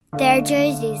Their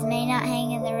jerseys may not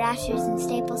hang in the rafters in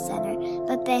Staples Center,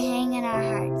 but they hang in our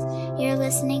hearts. You're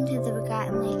listening to the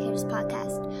Forgotten Lakers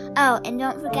podcast. Oh, and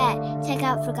don't forget, check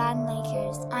out Forgotten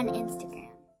Lakers on Instagram.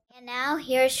 And now,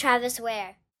 here's Travis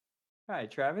Ware. Hi,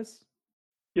 Travis.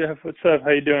 Jeff, what's up?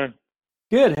 How you doing?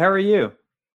 Good. How are you?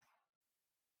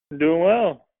 I'm doing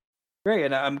well. Great.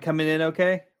 And I'm coming in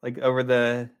okay? Like on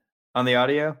the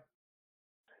audio?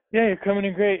 Yeah, you're coming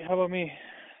in great. How about me?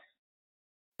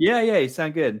 Yeah, you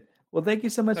sound good. Well, thank you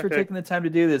so much for taking the time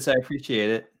to do this. I appreciate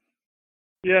it.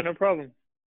 Yeah, no problem.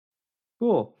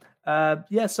 Cool.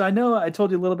 So I know I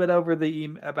told you a little bit over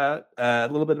about the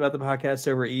podcast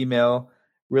over email.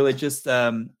 Really, just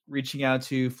reaching out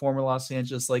to former Los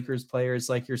Angeles Lakers players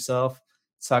like yourself,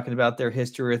 talking about their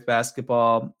history with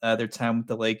basketball, their time with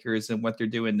the Lakers, and what they're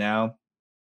doing now.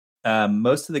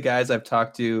 Most of the guys I've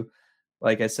talked to,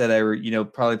 like I said,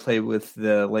 probably played with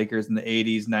the Lakers in the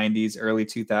 80s, 90s, early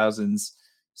 2000s.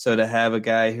 So to have a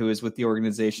guy who is with the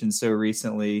organization so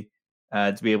recently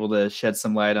to be able to shed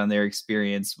some light on their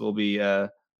experience will be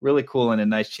really cool and a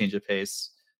nice change of pace.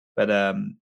 But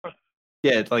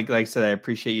like I said, I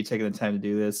appreciate you taking the time to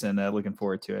do this and looking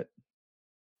forward to it.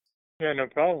 Yeah, no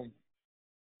problem.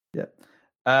 Yeah.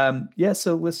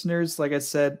 So listeners, like I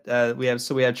said, we have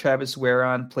Travis Ware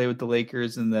on, played with the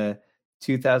Lakers in the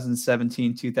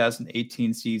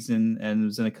 2017-2018 season and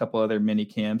was in a couple other mini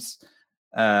camps.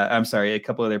 A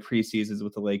couple other preseasons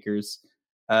with the Lakers.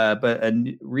 But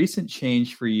a recent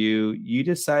change for you, you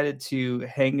decided to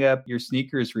hang up your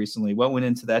sneakers recently. What went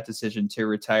into that decision to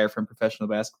retire from professional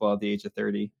basketball at the age of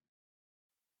 30?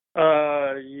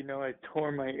 I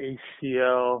tore my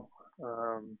ACL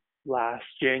last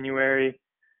January,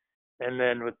 and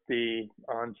then with the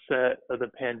onset of the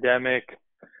pandemic,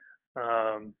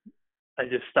 I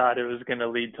just thought it was going to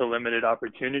lead to limited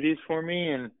opportunities for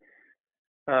me. And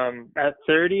at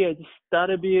 30, I just thought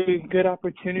it'd be a good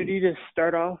opportunity to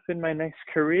start off in my next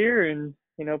career and,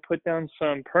 put down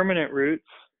some permanent roots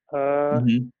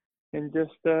and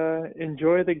just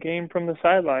enjoy the game from the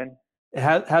sideline.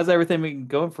 How's everything been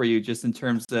going for you just in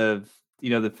terms of,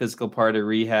 the physical part of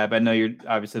rehab? I know you're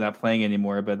obviously not playing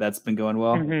anymore, but that's been going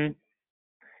well. Mm-hmm.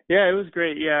 Yeah, it was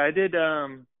great. Yeah, I did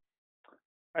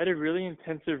really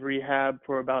intensive rehab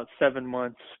for about 7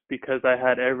 months because I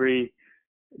had every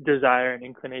desire and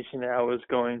inclination that I was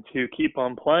going to keep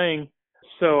on playing.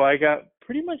 So I got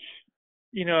pretty much,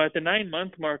 at the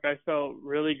 9-month mark, I felt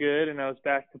really good and I was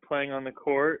back to playing on the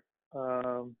court.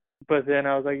 But then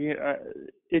I was like,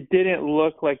 it didn't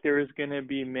look like there was going to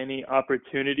be many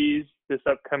opportunities this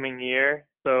upcoming year.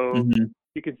 So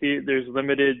you can see there's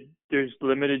limited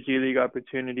G League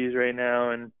opportunities right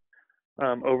now, and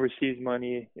overseas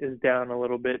money is down a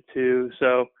little bit too.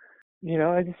 So,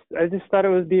 I just thought it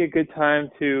would be a good time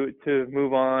to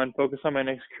move on, focus on my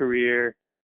next career,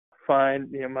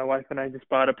 find, my wife and I just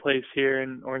bought a place here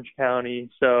in Orange County.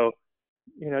 So,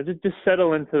 just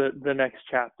settle into the next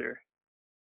chapter.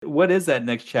 What is that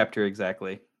next chapter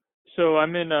exactly? So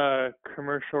I'm in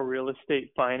commercial real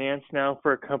estate finance now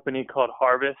for a company called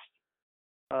Harvest.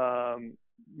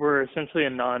 We're essentially a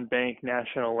non-bank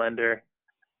national lender.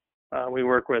 We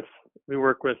work with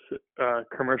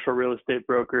commercial real estate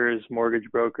brokers, mortgage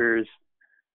brokers,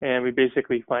 and we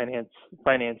basically finance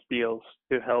deals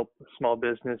to help small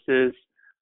businesses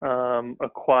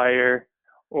acquire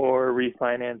or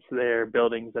refinance their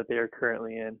buildings that they are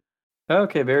currently in.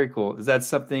 Okay, very cool. Is that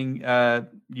something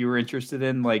you were interested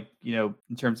in, like, in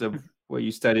terms of what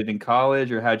you studied in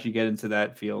college, or how'd you get into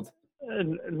that field?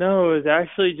 No, it was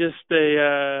actually just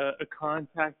a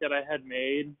contact that I had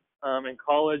made. In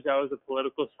college, I was a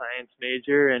political science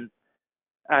major, and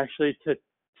actually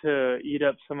to eat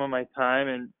up some of my time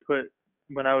and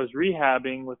when I was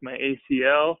rehabbing with my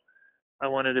ACL, I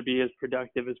wanted to be as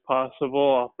productive as possible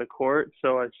off the court.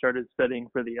 So I started studying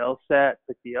for the LSAT,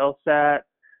 took the LSAT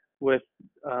with,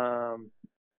 the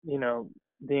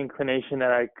inclination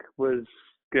that I was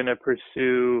going to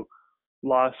pursue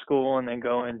law school and then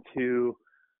go into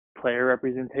player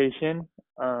representation.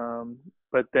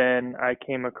 But then I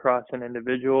came across an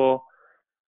individual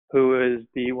who is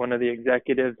one of the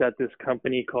executives at this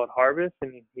company called Harvest,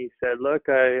 and he said, "Look,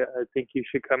 I think you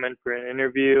should come in for an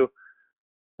interview.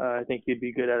 I think you'd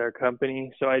be good at our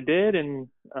company." So I did, and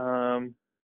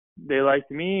they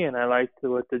liked me, and I liked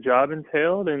what the job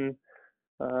entailed, and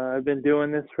I've been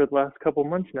doing this for the last couple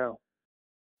months now.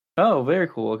 Oh, very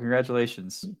cool.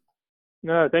 Congratulations.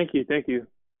 No, thank you.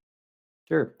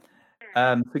 Sure.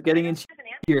 So getting into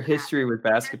your history with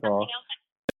basketball, I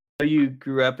know you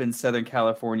grew up in Southern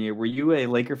California. Were you a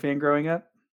Laker fan growing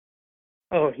up?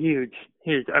 Oh, huge.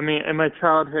 I mean, in my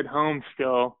childhood home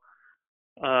still,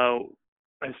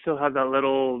 I still have that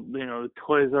little,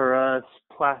 Toys R Us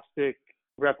plastic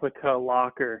replica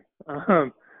locker,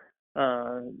 with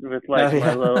Oh like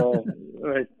my yeah. little,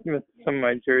 with some of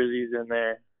my jerseys in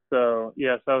there. So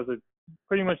yes, I was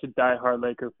pretty much a diehard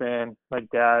Laker fan. My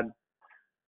dad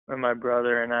and my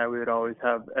brother and I, we would always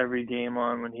have every game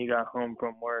on when he got home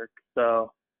from work.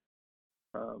 So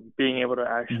being able to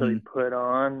actually Mhm. put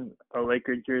on a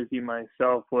Laker jersey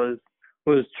myself was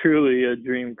truly a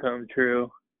dream come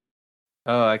true.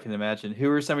 Oh, I can imagine. Who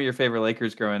were some of your favorite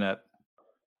Lakers growing up?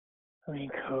 I mean,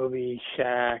 Kobe,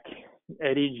 Shaq,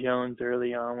 Eddie Jones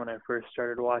early on when I first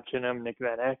started watching him, Nick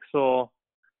Van Exel,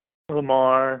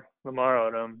 Lamar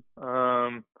Odom,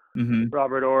 Hmm.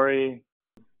 Robert Ory.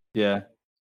 Yeah.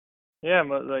 Yeah,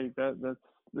 but like that's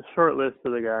the short list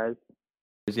of the guys.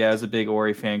 Yeah, I was a big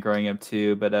Ori fan growing up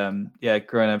too, but yeah,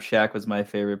 growing up, Shaq was my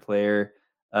favorite player.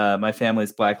 My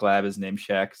family's Black Lab is named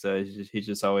Shaq, so he's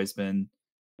just always been,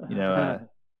 you know,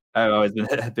 I've always been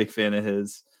a big fan of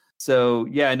his. So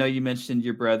yeah, I know you mentioned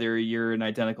your brother. You're an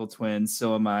identical twin.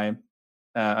 So am I.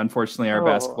 Unfortunately, our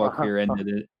basketball Oh, career ended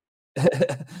it.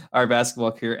 Our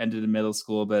basketball career ended in middle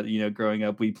school, but growing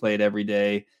up, we played every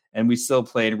day, and we still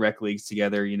play in rec leagues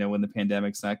together. When the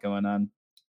pandemic's not going on.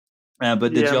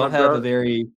 But did yeah, y'all my have a brother.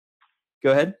 very?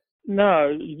 Go ahead. No,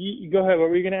 you go ahead. What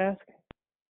were you gonna ask?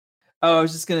 Oh, I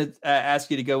was just gonna ask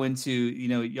you to go into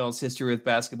y'all's history with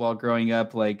basketball growing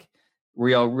up. Like, were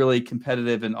y'all really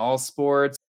competitive in all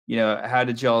sports? How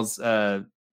did y'all's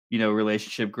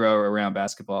relationship grow around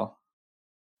basketball?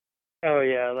 Oh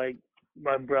yeah, like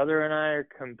my brother and I are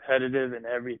competitive in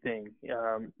everything,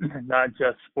 not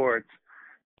just sports.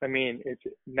 I mean, it's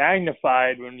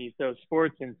magnified when you throw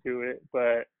sports into it,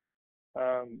 but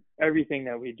everything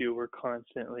that we do, we're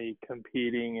constantly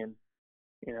competing and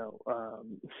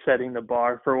setting the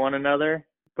bar for one another.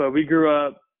 But we grew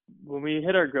up when we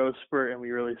hit our growth spurt and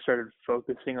we really started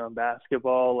focusing on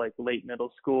basketball, like late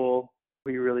middle school.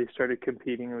 We really started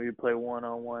competing and we would play one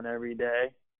on one every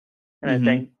day. And I Mm-hmm.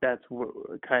 think that's what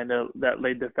kind of that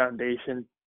laid the foundation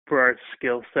for our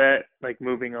skill set, like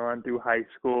moving on through high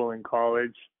school and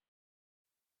college.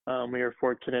 We were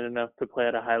fortunate enough to play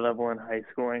at a high level in high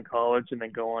school and college and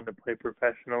then go on to play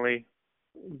professionally.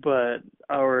 But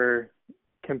our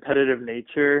competitive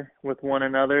nature with one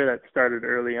another that started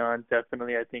early on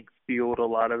definitely, I think, fueled a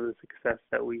lot of the success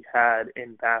that we had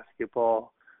in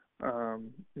basketball,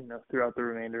 throughout the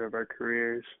remainder of our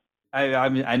careers.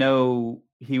 I know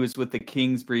he was with the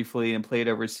Kings briefly and played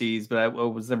overseas, but I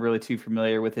was never really too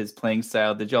familiar with his playing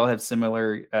style. Did y'all have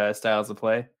similar styles of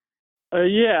play?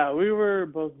 Yeah, we were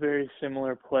both very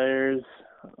similar players.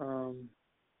 Um,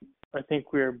 I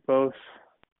think we were both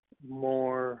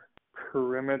more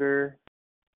perimeter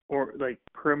or like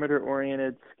perimeter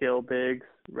oriented skill bigs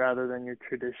rather than your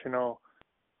traditional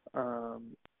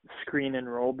screen and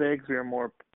roll bigs. We were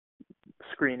more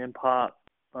screen and pop,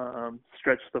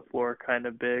 stretch the floor kind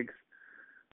of bigs.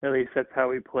 At least that's how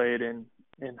we played in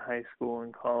high school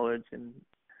and college. And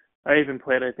I even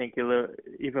played, I think,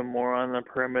 even more on the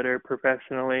perimeter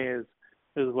professionally as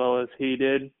well as he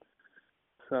did.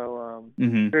 So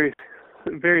Mm-hmm. very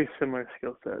very similar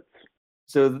skill sets.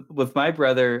 So with my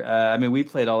brother, I mean, we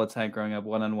played all the time growing up,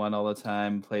 one on one all the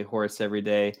time, play horse every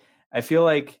day. I feel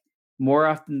like more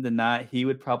often than not, he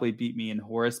would probably beat me in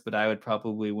horse, but I would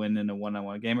probably win in a one on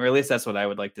one game, or at least that's what I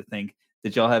would like to think.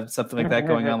 Did y'all have something like that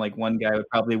going on? Like one guy would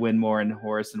probably win more in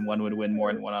horse, and one would win more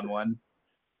in one on one.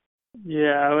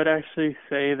 Yeah, I would actually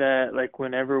say that like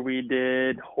whenever we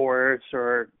did horse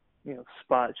or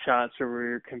spot shots or we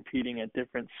were competing at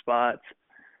different spots,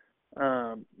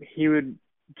 he would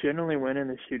generally win in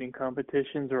the shooting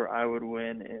competitions or I would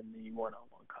win in the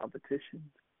one-on-one competitions.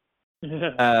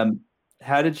 Yeah. Um,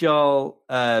 how did y'all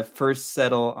first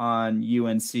settle on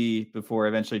UNC before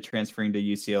eventually transferring to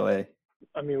UCLA?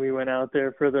 I mean, we went out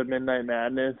there for the Midnight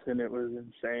Madness and it was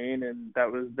insane. And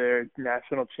that was their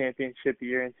national championship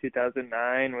year in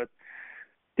 2009 with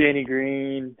Danny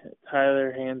Green,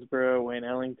 Tyler Hansbrough, Wayne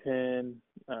Ellington,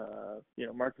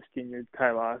 Marcus Ginyard,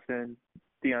 Ty Lawson,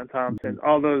 Deion Mhm. Thompson,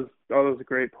 all those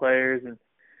great players.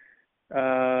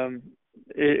 And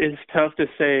it's tough to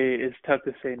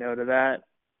say no to that.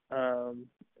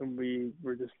 And we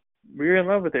were in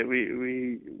love with it.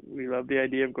 We loved the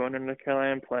idea of going to North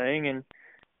Carolina and playing, and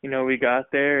we got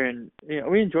there, and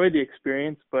we enjoyed the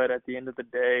experience. But at the end of the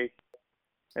day,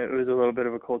 it was a little bit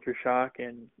of a culture shock,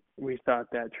 and we thought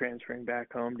that transferring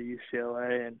back home to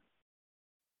UCLA and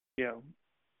you know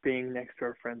being next to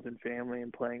our friends and family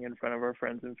and playing in front of our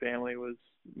friends and family was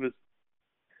was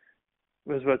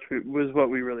what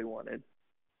we really wanted.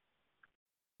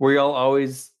 Were y'all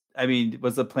always I mean,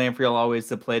 was the plan for y'all always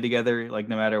to play together, like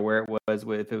no matter where it was,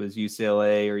 if it was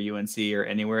UCLA or UNC or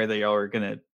anywhere that y'all were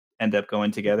gonna end up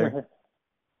going together?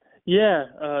 Yeah,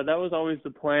 that was always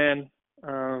the plan,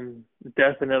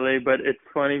 definitely. But it's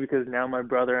funny because now my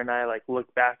brother and I like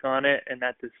look back on it and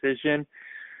that decision,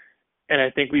 and I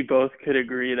think we both could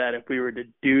agree that if we were to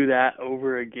do that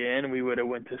over again, we would have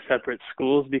went to separate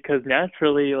schools because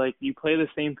naturally, like you play the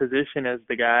same position as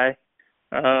the guy.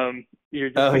 You're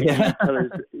just Oh gonna eat yeah. each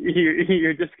other's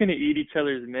you're just gonna eat each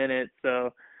other's minutes.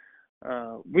 So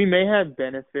we may have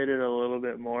benefited a little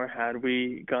bit more had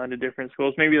we gone to different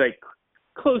schools, maybe like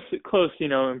close,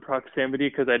 in proximity,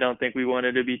 because I don't think we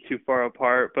wanted to be too far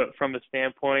apart. But from a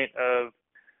standpoint of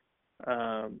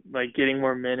like getting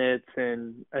more minutes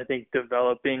and I think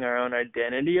developing our own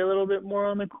identity a little bit more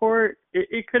on the court,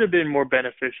 it could have been more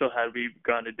beneficial had we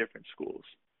gone to different schools.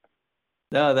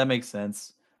 No, that makes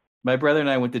sense. My brother and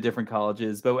I went to different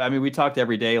colleges, but I mean, we talked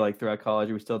every day, like throughout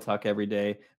college. We still talk every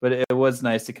day, but it was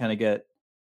nice to kind of get,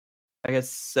 I guess,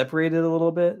 separated a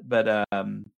little bit. But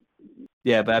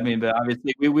yeah, but I mean, but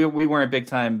obviously we weren't big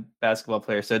time basketball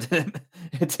players, so it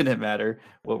didn't matter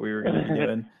what we were gonna be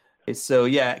doing. Okay, so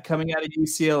yeah, coming out of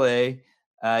UCLA,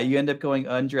 you end up going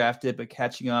undrafted, but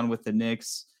catching on with the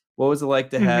Knicks. What was it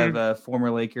like to have hmm former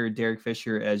Laker Derek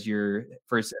Fisher as your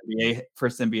first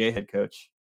NBA head coach?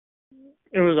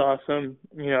 It was awesome.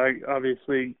 I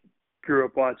obviously grew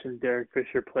up watching Derek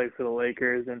Fisher play for the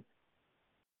Lakers, and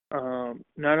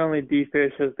not only D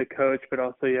Fish as the coach, but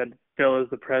also you had Phil as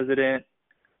the president.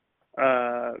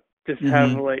 Just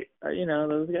have Hmm. like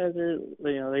those guys are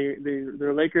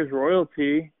they're Lakers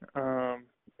royalty,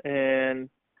 and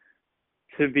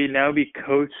to be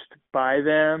coached by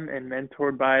them and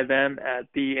mentored by them at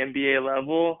the NBA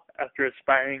level after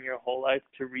aspiring your whole life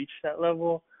to reach that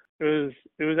level. It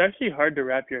was actually hard to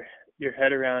wrap your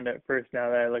head around at first.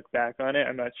 Now that I look back on it,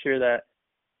 I'm not sure that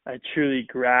I truly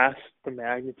grasped the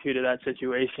magnitude of that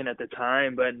situation at the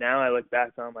time, but now I look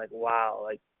back on like, wow,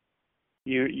 like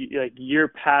you like your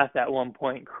path at one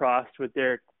point crossed with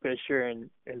Derek Fisher and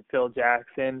Phil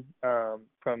Jackson,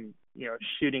 from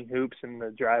shooting hoops in the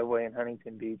driveway in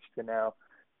Huntington Beach to now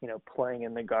playing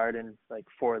in the Garden like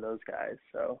for those guys.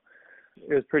 So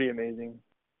it was pretty amazing.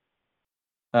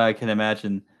 I can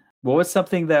imagine. What was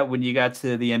something that when you got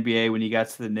to the NBA, when you got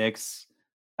to the Knicks,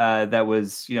 that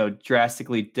was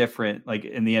drastically different, like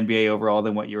in the NBA overall,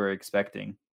 than what you were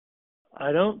expecting?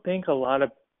 I don't think a lot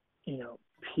of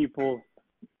people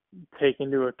take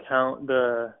into account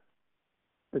the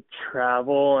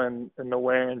travel and the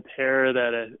wear and tear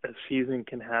that a season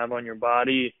can have on your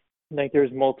body. Like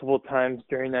there's multiple times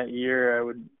during that year I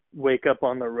would wake up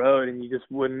on the road and you just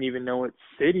wouldn't even know what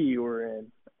city you were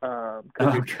in, because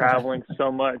Oh you're god. traveling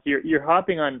so much. You're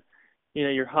hopping on,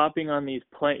 you're hopping on these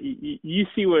You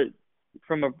see what,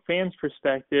 from a fan's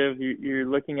perspective, you're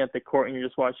looking at the court and you're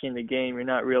just watching the game. You're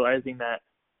not realizing that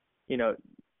you know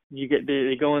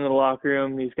they go into the locker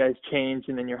room, these guys change,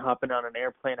 and then you're hopping on an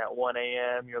airplane at 1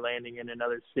 a.m. You're landing in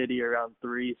another city around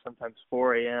 3, sometimes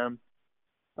 4 a.m.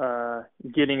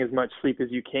 Getting as much sleep as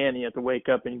you can. You have to wake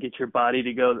up and get your body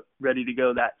to go ready to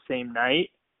go that same night.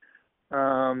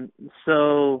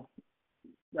 So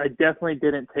I definitely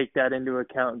didn't take that into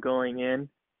account going in.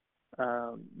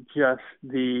 Just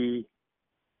the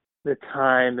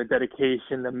time, the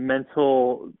dedication, the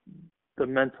mental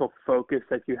focus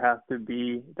that you have to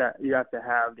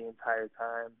have the entire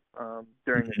time,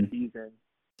 during the Mhm. season.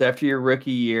 So after your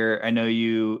rookie year, I know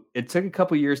it took a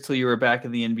couple years till you were back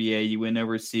in the NBA. You went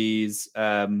overseas.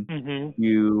 Mhm.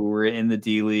 You were in the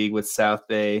D League with South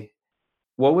Bay.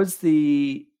 What was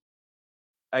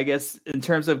I guess, in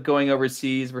terms of going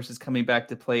overseas versus coming back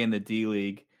to play in the D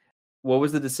League, what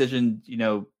was the decision,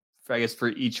 I guess for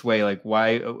each way, like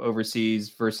why overseas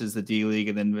versus the D League,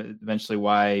 and then eventually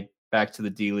why back to the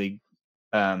D League,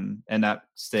 and not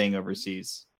staying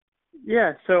overseas?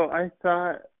 Yeah, so I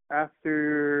thought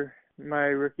after my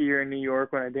rookie year in New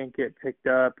York, when I didn't get picked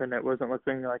up and it wasn't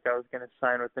looking like I was going to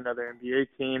sign with another NBA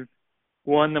team,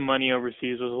 one, the money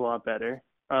overseas was a lot better.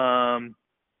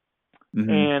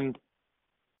 Hmm. And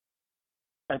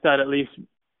I thought at least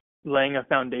laying a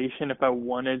foundation if I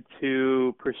wanted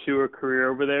to pursue a career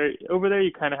over there. Over there,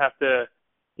 you kind of have to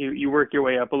you work your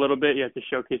way up a little bit. You have to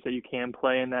showcase that you can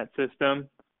play in that system.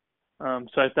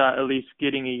 So I thought at least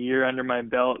getting a year under my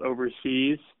belt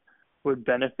overseas would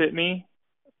benefit me.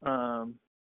 Um,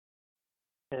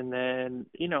 and then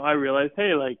I realized,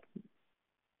 hey, like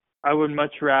I would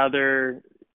much rather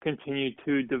continue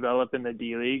to develop in the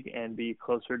D League and be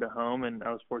closer to home. And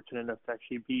I was fortunate enough to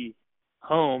actually be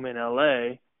home in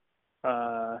LA.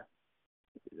 Uh,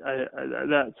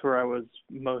 that's where I was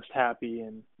most happy,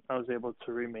 and I was able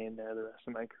to remain there the rest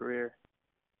of my career.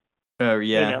 Oh In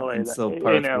yeah, LA, and still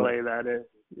part in of the LA, that is.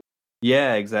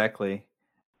 yeah, exactly.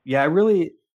 Yeah,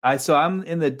 so I'm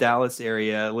in the Dallas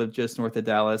area. I live just north of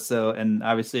Dallas. So, and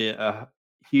obviously a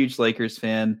huge Lakers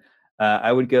fan.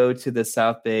 I would go to the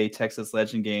South Bay Texas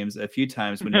Legend games a few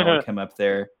times when y'all would come up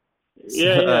there. So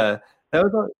Yeah. that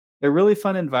was a really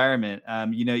fun environment.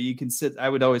 You can sit. I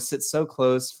would always sit so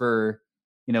close for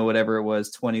whatever it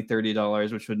was,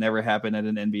 $20-$30, which would never happen at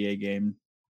an NBA game.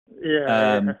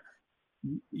 Yeah. Um,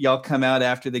 y'all come out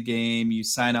after the game, you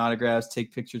sign autographs,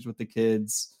 take pictures with the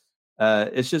kids.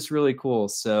 It's just really cool.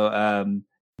 So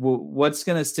what's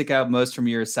going to stick out most from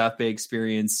your South Bay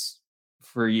experience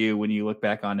for you when you look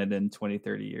back on it in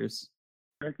 20-30 years?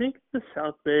 I think the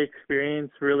South Bay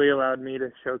experience really allowed me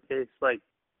to showcase, like,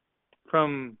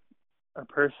 from a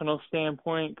personal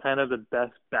standpoint, kind of the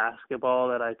best basketball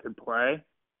that I could play.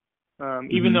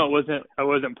 Even though I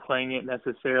wasn't playing it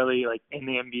necessarily like in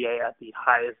the NBA at the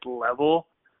highest level,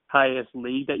 highest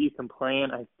league that you can play in,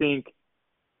 I think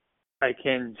I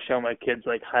can show my kids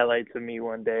like highlights of me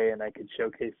one day, and I could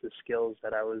showcase the skills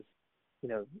that I was,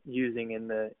 using in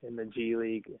the G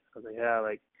League. I was like, yeah,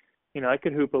 like, I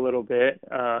could hoop a little bit.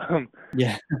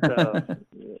 Yeah. So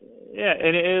yeah,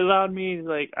 and it allowed me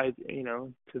like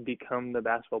to become the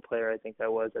basketball player I think I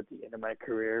was at the end of my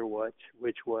career,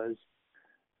 which was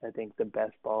I think the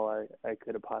best ball I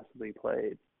could have possibly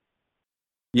played.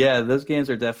 Yeah, those games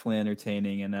are definitely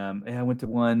entertaining. And I went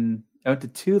to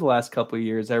two the last couple of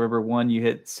years. I remember one you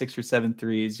hit 6 or 7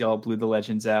 threes, y'all blew the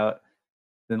Legends out.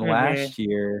 Then last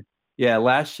year, I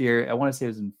want to say it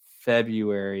was in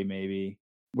February maybe,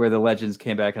 where the Legends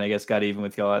came back and I guess got even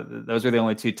with y'all. Those are the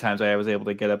only 2 times I was able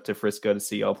to get up to Frisco to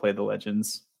see y'all play the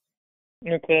Legends.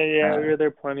 Okay, yeah, we were there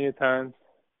plenty of times.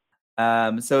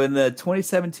 So in the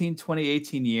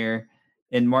 2017-2018 year,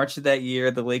 in March of that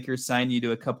year, the Lakers signed you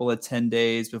to a couple of 10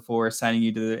 days before signing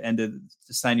you to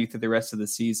sign you through the rest of the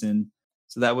season.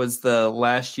 So that was the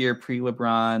last year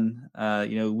pre-LeBron.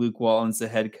 Luke Walton's the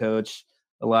head coach.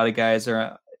 A lot of guys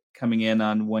are coming in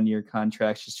on 1-year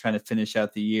contracts, just trying to finish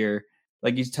out the year.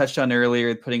 Like you touched on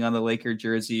earlier, putting on the Laker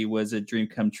jersey was a dream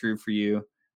come true for you.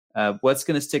 What's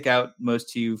going to stick out most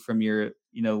to you from your,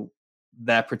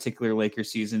 that particular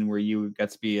Lakers season where you got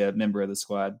to be a member of the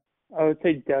squad? I would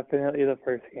say definitely the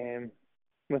first game,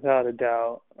 without a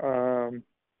doubt.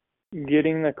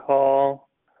 Getting the call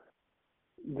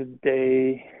the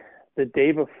day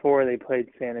before they played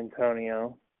San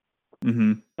Antonio.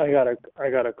 Mm-hmm. I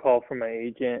got a call from my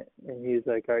agent, and he's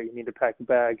like, "All right, you need to pack a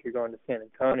bag. You're going to San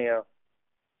Antonio."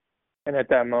 And at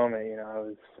that moment, I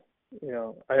was,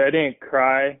 I didn't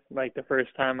cry like the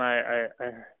first time I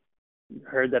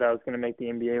heard that I was going to make the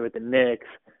NBA with the Knicks.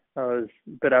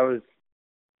 But I was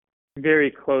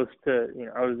very close to,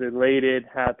 I was elated,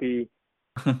 happy,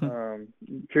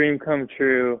 dream come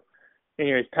true.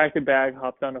 Anyways, packed a bag,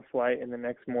 hopped on a flight, and the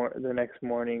next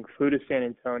morning flew to San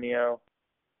Antonio.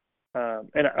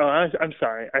 I'm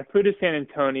sorry, I flew to San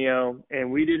Antonio, and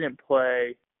we didn't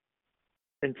play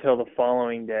until the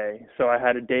following day. So I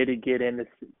had a day to get into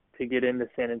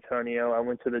San Antonio. I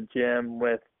went to the gym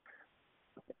with.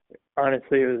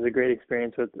 Honestly, it was a great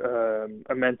experience with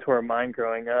a mentor of mine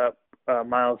growing up,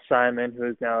 Miles Simon, who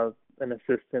is now an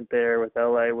assistant there with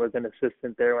LA, was an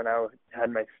assistant there when I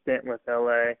had my stint with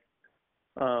LA.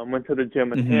 Went to the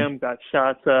gym with him, got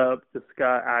shots up, just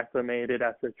got acclimated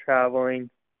after traveling.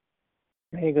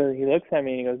 And he looks at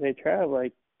me and he goes, "Hey, Trav,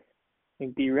 like,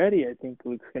 be ready. I think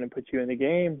Luke's going to put you in the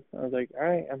game." I was like, "All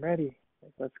right, I'm ready.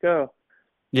 Let's go."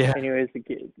 Yeah. Anyways,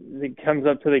 it comes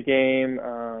up to the game.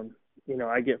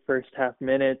 I get first half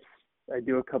minutes. I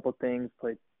do a couple things,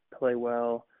 play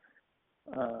well.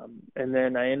 And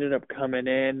then I ended up coming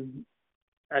in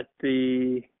at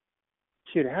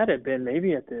had it been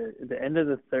maybe at the end of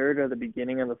the third or the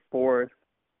beginning of the fourth.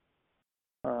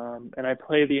 And I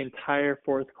play the entire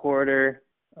fourth quarter.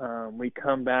 We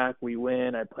come back, we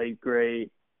win, I played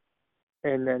great.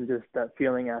 And then just that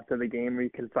feeling after the game where you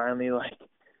can finally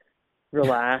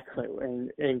relax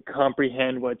and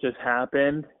comprehend what just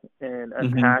happened and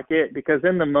unpack it, because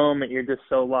in the moment you're just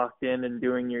so locked in and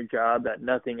doing your job that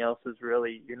nothing else is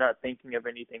really, you're not thinking of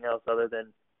anything else other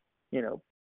than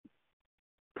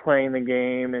playing the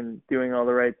game and doing all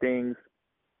the right things.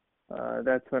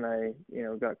 That's when I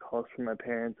got calls from my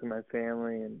parents and my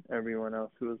family and everyone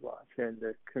else who was watching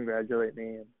to congratulate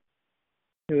me, and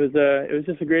it was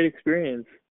just a great experience.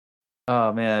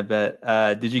 Oh man, I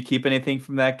bet. Did you keep anything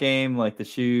from that game, like the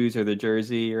shoes or the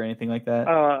jersey or anything like that?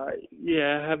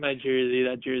 Yeah, I have my jersey.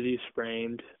 That jersey's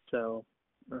framed, so.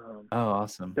 Oh,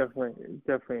 awesome.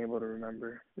 Definitely able to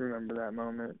remember that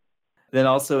moment. Then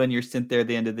also in your stint there at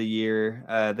the end of the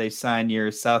year, they signed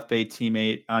your South Bay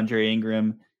teammate, Andre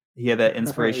Ingram. He had that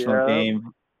inspirational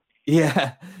game.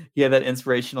 Yeah, he had that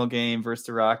inspirational game versus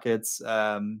the Rockets.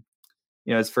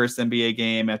 His first NBA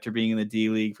game after being in the D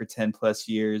League for 10 plus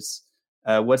years.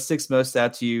 What sticks most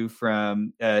out to you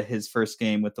from his first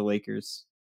game with the Lakers?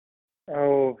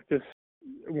 Oh, just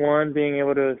one, being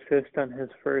able to assist on his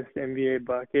first NBA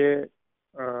bucket.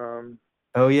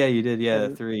 Oh yeah, you did. Yeah,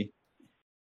 the three.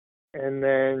 And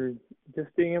then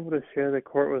just being able to share the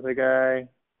court with a guy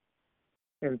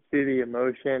and see the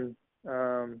emotion,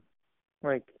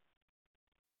 like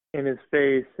in his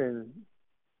face, and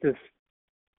just,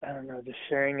 I don't know, just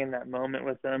sharing in that moment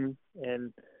with him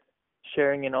and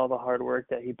sharing in all the hard work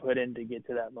that he put in to get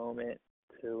to that moment,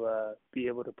 to be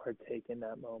able to partake in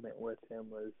that moment with him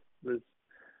was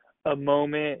a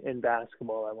moment in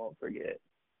basketball I won't forget.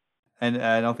 And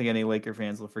I don't think any Laker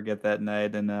fans will forget that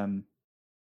night. And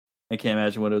I can't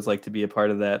imagine what it was like to be a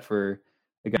part of that for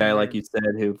a guy like you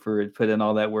said, who put in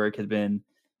all that work, had been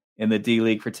in the D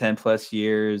League for 10 plus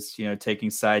years,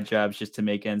 taking side jobs just to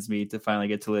make ends meet, to finally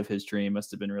get to live his dream. Must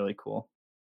have been really cool.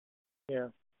 Yeah.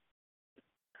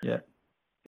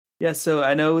 Yeah, so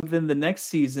I know then the next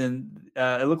season,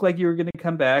 it looked like you were going to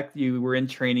come back. You were in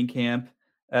training camp.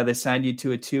 They signed you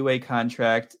to a 2-way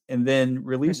contract and then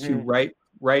released you right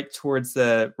before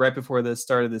the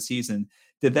start of the season.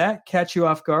 Did that catch you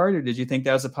off guard, or did you think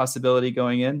that was a possibility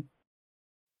going in?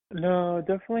 No,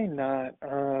 definitely not.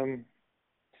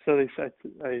 So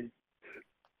I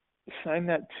signed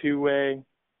that 2-way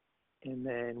and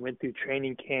then went through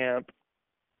training camp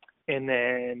and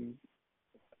then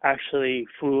actually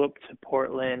flew up to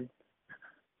Portland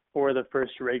for the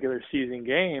first regular season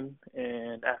game.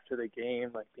 And after the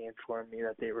game, they informed me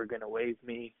that they were going to waive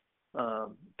me.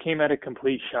 Came at a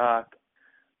complete shock.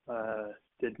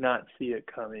 Did not see it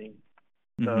coming.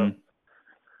 So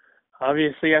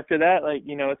obviously after that,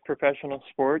 it's professional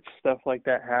sports, stuff like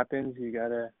that happens. You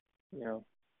gotta,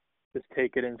 just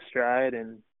take it in stride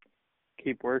and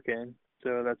keep working.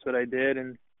 So that's what I did,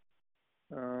 and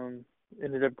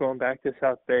ended up going back to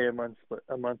South Bay a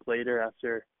month later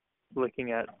after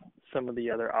looking at some of the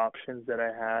other options that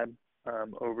I had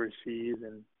overseas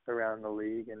and around the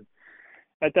league. And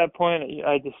at that point,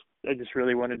 I just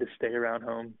really wanted to stay around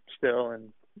home still,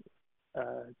 and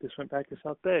just went back to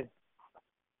South Bay.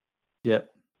 Yeah,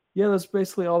 that's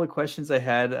basically all the questions I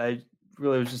had. I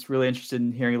really was just really interested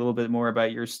in hearing a little bit more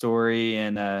about your story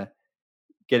and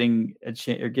giving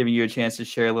you a chance to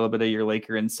share a little bit of your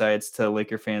Laker insights to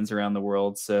Laker fans around the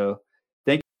world. So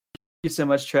thank you so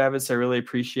much, Travis. I really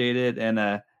appreciate it,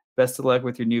 and best of luck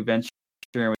with your new venture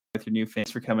and with your new fans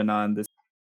for coming on.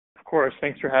 Of course,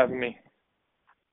 thanks for having me.